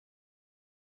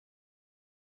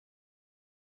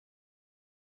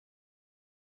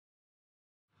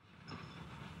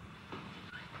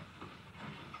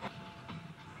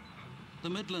The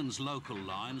Midlands local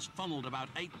lines funnelled about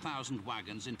 8,000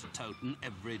 wagons into Toton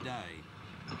every day.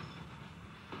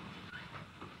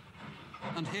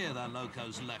 And here their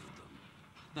locos left them.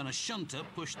 Then a shunter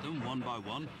pushed them one by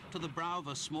one to the brow of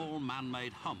a small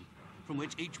man-made hump, from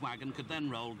which each wagon could then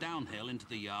roll downhill into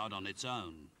the yard on its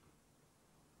own.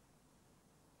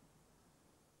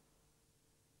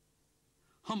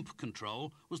 Hump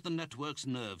control was the network's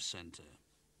nerve centre.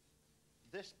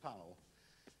 This panel,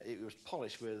 it was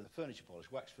polished with furniture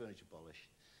polish, wax furniture polish,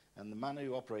 and the man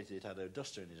who operated it had a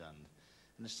duster in his hand,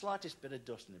 and the slightest bit of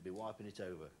dust and he'd be wiping it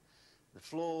over. The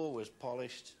floor was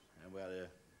polished, and we had the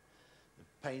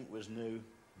paint was new.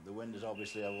 The windows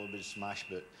obviously had a little bit of smash,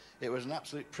 but it was an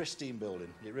absolute pristine building.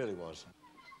 It really was.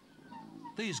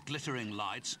 These glittering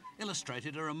lights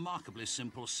illustrated a remarkably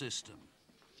simple system.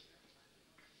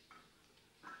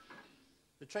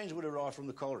 The trains would arrive from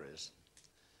the collieries,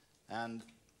 and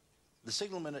the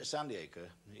signalman at Sandyacre,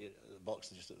 the box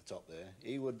just at the top there,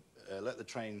 he would let the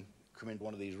train come into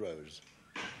one of these roads.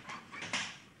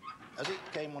 As it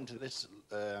came onto this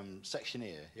section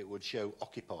here, it would show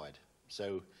occupied,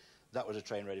 so that was a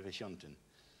train ready for shunting.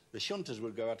 The shunters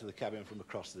would go out to the cabin from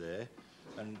across there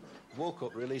and walk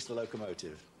up, release the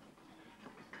locomotive.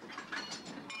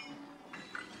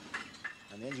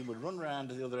 And the engine would run round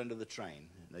to the other end of the train.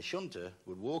 And the shunter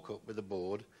would walk up with a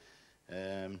board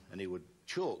and he would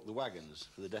chalk the wagons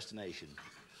for the destination.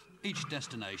 Each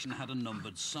destination had a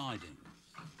numbered siding.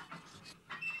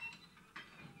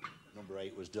 Number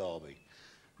 8 was Derby.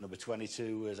 Number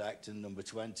 22 was Acton. Number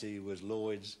 20 was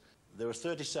Lloyd's. There were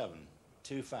 37,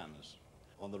 2 fans.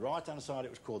 On the right-hand side, it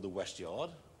was called the West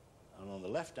Yard, and on the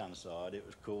left-hand side, it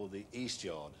was called the East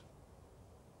Yard.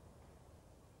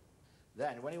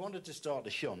 Then, when he wanted to start the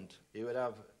shunt, he would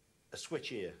have a switch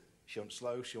here, shunt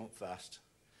slow, shunt fast,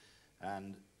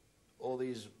 and all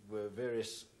these were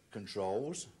various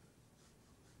controls.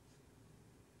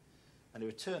 And he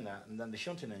would turn that, and then the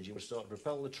shunting engine would start to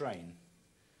propel the train,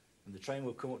 and the train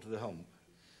would come up to the hump,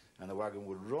 and the wagon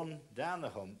would run down the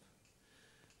hump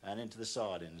and into the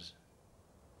sidings.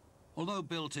 Although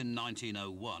built in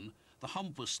 1901, the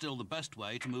hump was still the best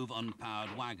way to move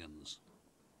unpowered wagons.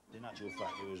 In actual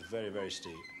fact, it was very, very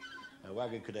steep. A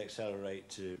wagon could accelerate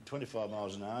to 25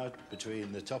 miles an hour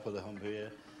between the top of the hump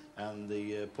here and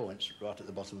the points right at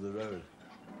the bottom of the road.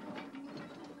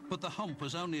 But the hump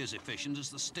was only as efficient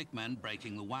as the stickmen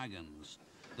braking the wagons.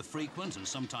 The frequent and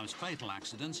sometimes fatal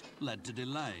accidents led to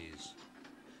delays.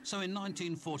 So in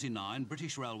 1949,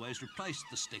 British Railways replaced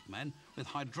the stickmen with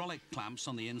hydraulic clamps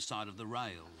on the inside of the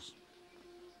rails.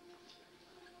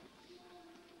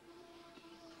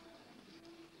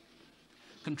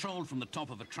 Controlled from the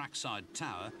top of a trackside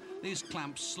tower, these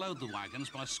clamps slowed the wagons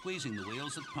by squeezing the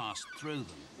wheels that passed through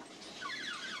them.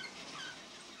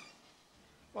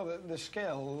 Well, the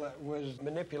skill was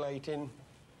manipulating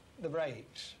the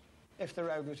brakes. If the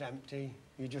road was empty,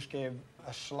 you just give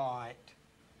a slight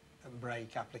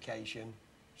brake application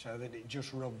so that it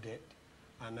just rubbed it,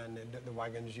 and then the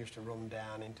wagons used to run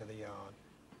down into the yard.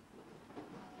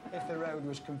 If the road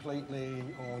was completely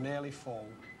or nearly full,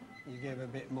 you give a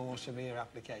bit more severe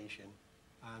application,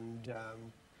 and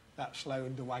that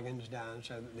slowed the wagons down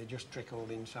so that they just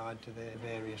trickled inside to their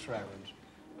various roads.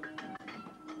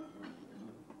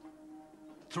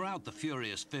 Throughout the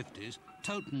furious 50s,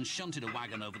 Toton shunted a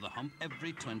wagon over the hump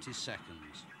every 20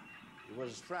 seconds. It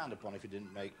was frowned upon if you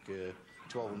didn't make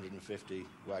 1,250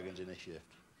 wagons in a shift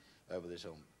over this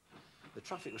hump. The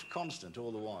traffic was constant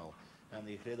all the while, and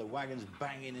you could hear the wagons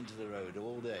banging into the road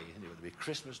all day. And it would be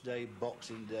Christmas Day,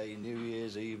 Boxing Day, New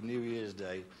Year's Eve, New Year's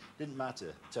Day. Didn't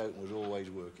matter, Toton was always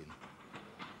working.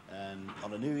 And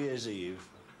on a New Year's Eve,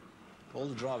 all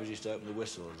the drivers used to open the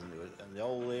whistles, and the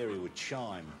whole area would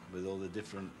chime with all the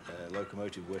different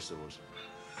locomotive whistles.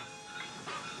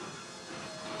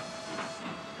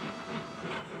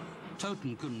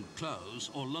 Toton couldn't close,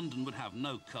 or London would have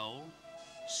no coal,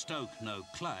 Stoke no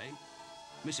clay,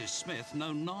 Mrs. Smith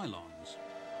no nylons.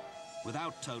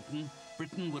 Without Toton,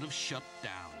 Britain would have shut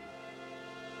down.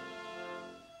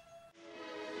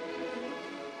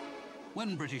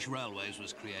 When British Railways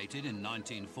was created in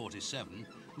 1947,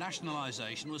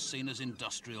 nationalisation was seen as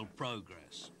industrial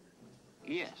progress.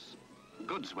 Yes,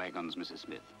 goods wagons, Mrs.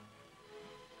 Smith.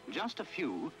 Just a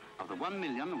few of the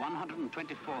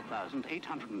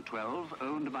 1,124,812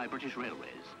 owned by British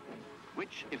Railways,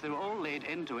 which, if they were all laid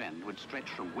end to end, would stretch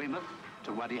from Weymouth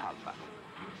to Wadi Halfa.